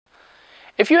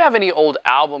If you have any old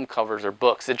album covers or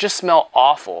books that just smell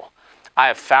awful, I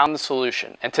have found the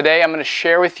solution. And today I'm going to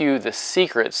share with you the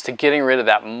secrets to getting rid of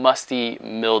that musty,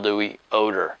 mildewy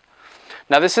odor.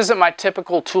 Now this isn't my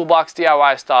typical Toolbox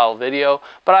DIY style video,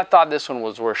 but I thought this one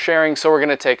was worth sharing, so we're going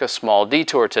to take a small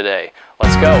detour today.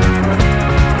 Let's go.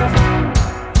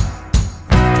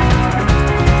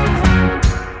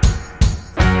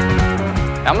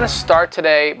 I'm going to start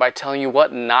today by telling you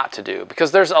what not to do,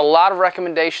 because there's a lot of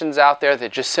recommendations out there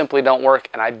that just simply don't work,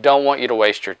 and I don't want you to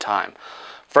waste your time.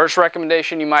 First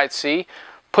recommendation you might see: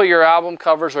 put your album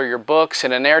covers or your books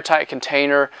in an airtight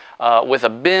container with a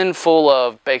bin full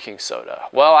of baking soda.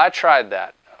 Well, I tried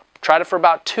that. Tried it for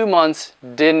about 2 months,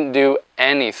 didn't do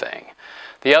anything.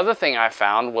 The other thing I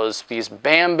found was these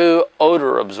bamboo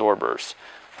odor absorbers.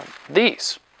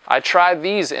 I tried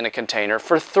these in a container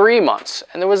for 3 months,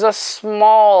 and there was a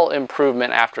small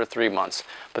improvement after 3 months,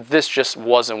 but this just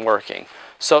wasn't working.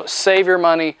 So save your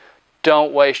money,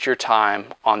 don't waste your time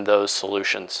on those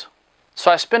solutions.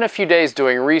 So I spent a few days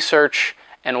doing research,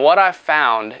 and what I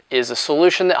found is a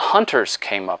solution that hunters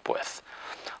came up with.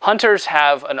 Hunters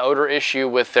have an odor issue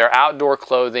with their outdoor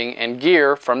clothing and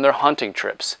gear from their hunting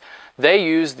trips. They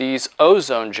use these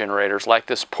ozone generators like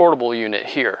this portable unit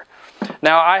here.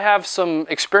 Now, I have some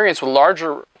experience with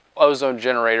larger ozone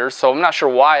generators, so I'm not sure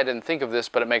why I didn't think of this,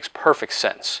 but it makes perfect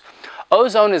sense.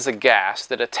 Ozone is a gas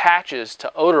that attaches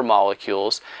to odor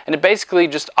molecules, and it basically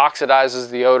just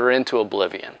oxidizes the odor into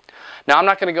oblivion. Now, I'm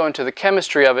not going to go into the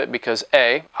chemistry of it because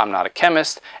A, I'm not a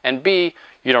chemist, and B,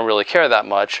 you don't really care that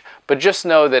much, but just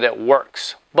know that it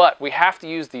works. But we have to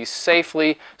use these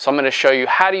safely, so I'm going to show you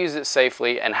how to use it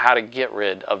safely and how to get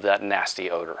rid of that nasty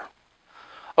odor.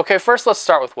 Okay, first let's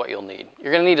start with what you'll need.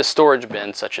 You're going to need a storage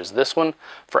bin such as this one.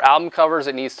 For album covers,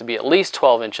 it needs to be at least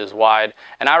 12 inches wide,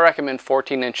 and I recommend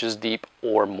 14 inches deep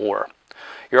or more.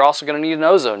 You're also going to need an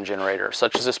ozone generator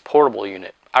such as this portable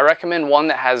unit. I recommend one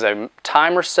that has a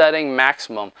timer setting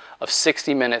maximum of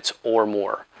 60 minutes or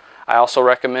more. I also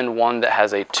recommend one that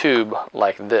has a tube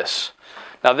like this.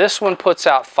 Now this one puts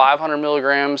out 500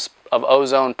 milligrams of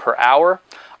ozone per hour.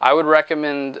 I would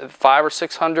recommend 500 or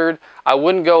 600. I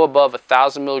wouldn't go above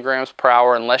 1,000 milligrams per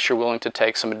hour unless you're willing to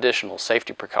take some additional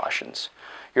safety precautions.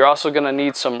 You're also going to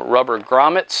need some rubber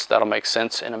grommets. That'll make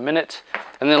sense in a minute.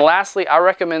 And then lastly, I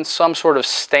recommend some sort of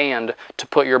stand to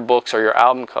put your books or your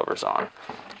album covers on.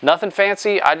 Nothing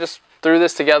fancy. I just threw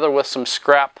this together with some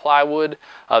scrap plywood.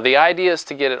 The idea is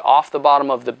to get it off the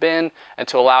bottom of the bin and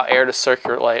to allow air to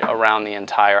circulate around the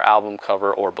entire album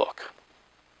cover or book.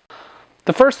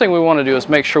 The first thing we want to do is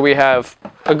make sure we have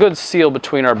a good seal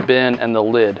between our bin and the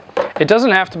lid. It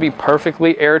doesn't have to be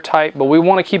perfectly airtight, but we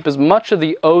want to keep as much of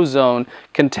the ozone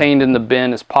contained in the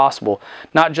bin as possible.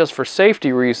 Not just for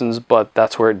safety reasons, but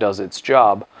that's where it does its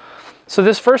job. So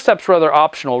this first step's rather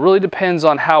optional. It really depends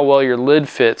on how well your lid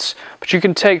fits. But you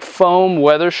can take foam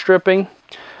weather stripping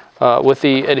with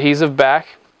the adhesive back,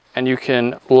 and you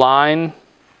can line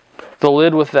the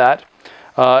lid with that.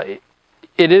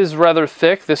 It is rather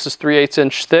thick. This is 3/8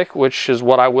 inch thick, which is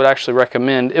what I would actually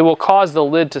recommend. It will cause the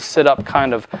lid to sit up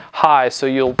kind of high, so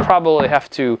you'll probably have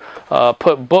to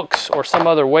put books or some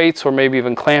other weights, or maybe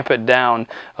even clamp it down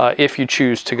if you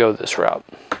choose to go this route.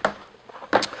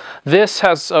 This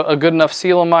has a good enough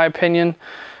seal in my opinion,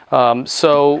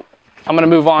 so I'm going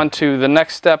to move on to the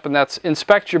next step, and that's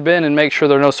inspect your bin and make sure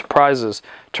there are no surprises.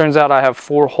 Turns out I have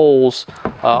 4 holes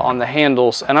on the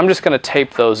handles, and I'm just going to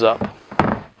tape those up.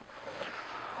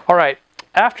 Alright,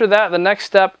 after that, the next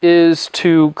step is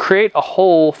to create a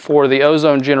hole for the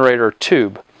ozone generator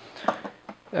tube.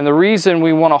 And the reason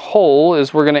we want a hole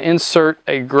is we're going to insert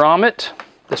a grommet,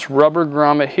 this rubber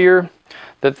grommet here,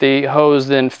 that the hose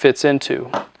then fits into.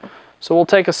 So we'll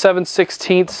take a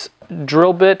 7/16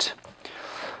 drill bit,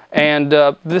 and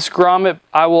this grommet,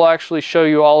 I will actually show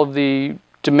you all of the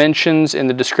dimensions in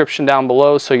the description down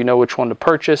below so you know which one to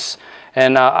purchase.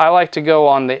 And I like to go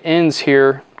on the ends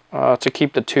here to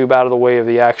keep the tube out of the way of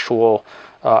the actual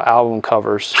album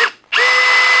covers.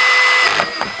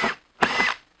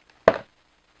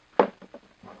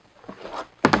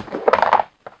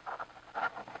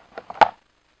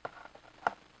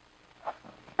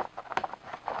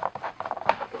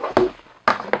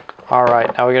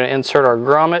 Alright, now we're going to insert our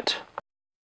grommet.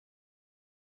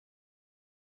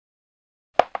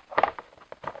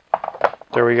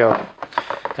 There we go.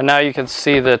 And now you can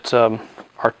see that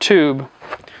our tube,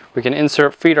 we can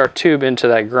feed our tube into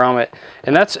that grommet,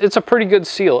 and it's a pretty good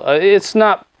seal. It's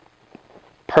not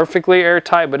perfectly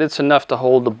airtight, but it's enough to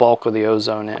hold the bulk of the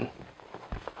ozone in.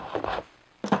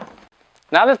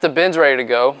 Now that the bin's ready to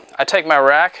go, I take my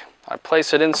rack, I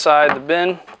place it inside the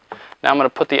bin. Now I'm going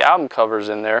to put the album covers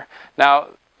in there. Now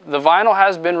the vinyl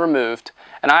has been removed,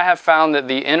 and I have found that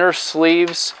the inner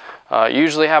sleeves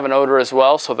usually have an odor as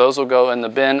well, so those will go in the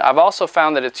bin. I've also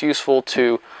found that it's useful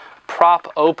to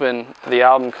prop open the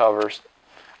album covers.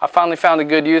 I finally found a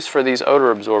good use for these odor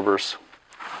absorbers.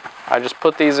 I just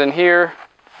put these in here.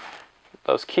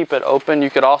 Those keep it open.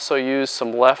 You could also use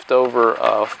some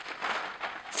leftover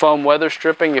foam weather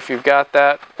stripping if you've got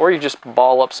that, or you just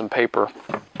ball up some paper.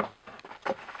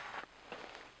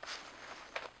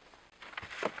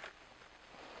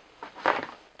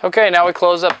 Okay, now we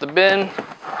close up the bin.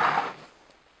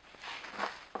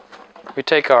 We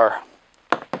take our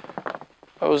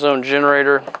ozone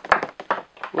generator.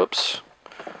 Whoops.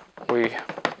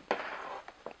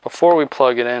 Before we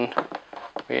plug it in,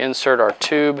 we insert our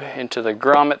tube into the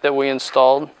grommet that we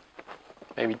installed.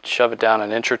 Maybe shove it down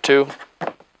an inch or two.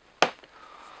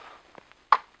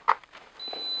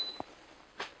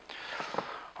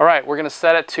 All right, we're going to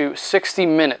set it to 60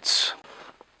 minutes.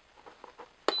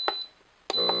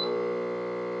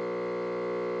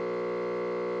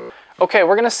 Okay,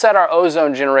 we're going to set our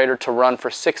ozone generator to run for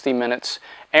 60 minutes,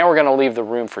 and we're going to leave the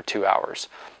room for 2 hours.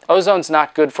 Ozone's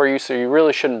not good for you, so you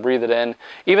really shouldn't breathe it in.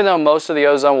 Even though most of the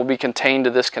ozone will be contained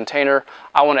to this container,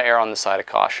 I want to err on the side of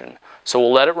caution. So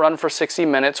we'll let it run for 60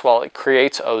 minutes while it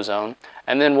creates ozone,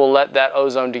 and then we'll let that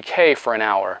ozone decay for an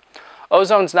hour.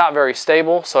 Ozone's not very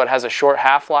stable, so it has a short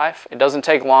half-life. It doesn't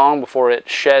take long before it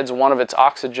sheds one of its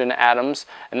oxygen atoms,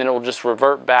 and then it will just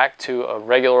revert back to a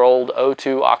regular old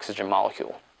O2 oxygen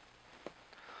molecule.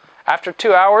 After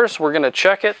 2 hours, we're going to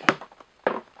check it.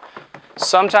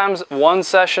 Sometimes one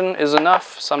session is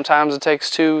enough. Sometimes it takes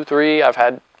 2, 3. I've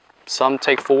had some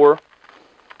take 4.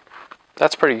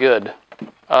 That's pretty good.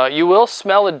 You will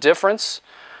smell a difference.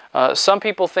 Some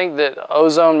people think that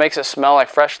ozone makes it smell like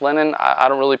fresh linen. I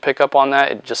don't really pick up on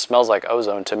that. It just smells like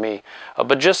ozone to me.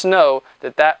 But just know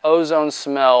that that ozone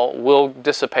smell will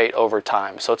dissipate over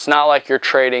time. So it's not like you're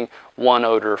trading one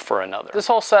odor for another. This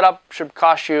whole setup should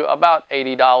cost you about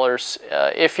 $80.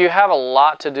 If you have a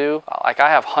lot to do, like I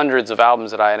have hundreds of albums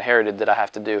that I inherited that I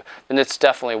have to do, then it's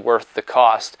definitely worth the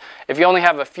cost. If you only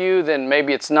have a few, then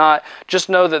maybe it's not. Just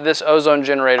know that this ozone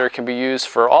generator can be used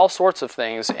for all sorts of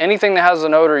things. Anything that has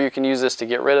an odor, you can use this to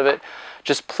get rid of it.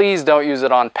 Just please don't use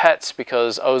it on pets,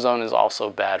 because ozone is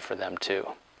also bad for them too.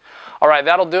 All right,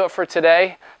 that'll do it for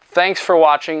today. Thanks for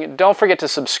watching. Don't forget to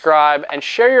subscribe and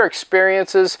share your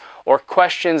experiences or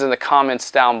questions in the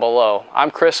comments down below. I'm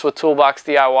Chris with Toolbox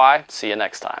DIY. See you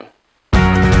next time.